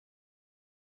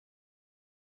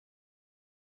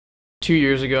2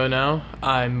 years ago now,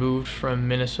 I moved from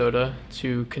Minnesota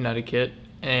to Connecticut,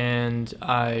 and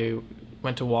I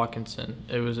went to Watkinson.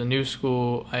 It was a new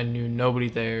school. I knew nobody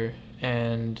there,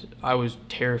 and I was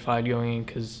terrified going in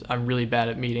because I'm really bad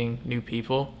at meeting new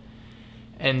people.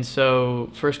 And so,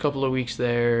 first couple of weeks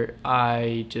there,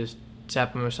 I just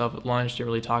sat by myself at lunch, didn't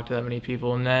really talk to that many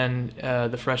people, and then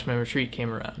the freshman retreat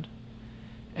came around.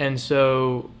 And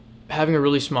so having a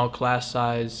really small class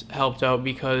size helped out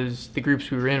because the groups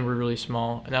we were in were really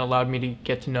small, and that allowed me to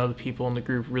get to know the people in the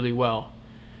group really well.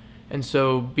 And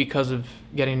so because of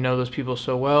getting to know those people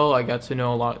so well, I got to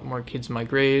know a lot more kids in my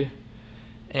grade,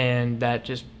 and that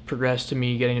just progressed to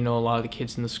me getting to know a lot of the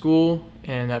kids in the school,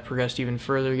 and that progressed even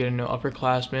further, getting to know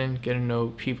upperclassmen, getting to know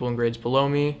people in grades below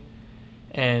me,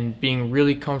 and being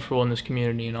really comfortable in this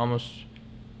community and almost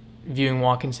viewing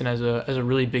Watkinson as a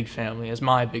really big family, as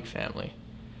my big family.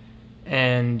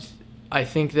 And I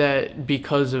think that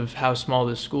because of how small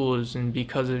this school is and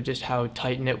because of just how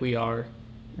tight-knit we are,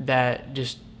 that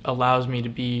just allows me to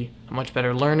be a much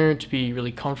better learner, to be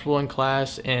really comfortable in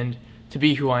class, and to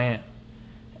be who I am.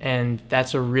 And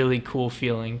that's a really cool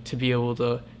feeling, to be able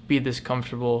to be this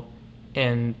comfortable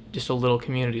in just a little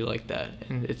community like that.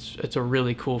 And it's a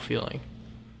really cool feeling.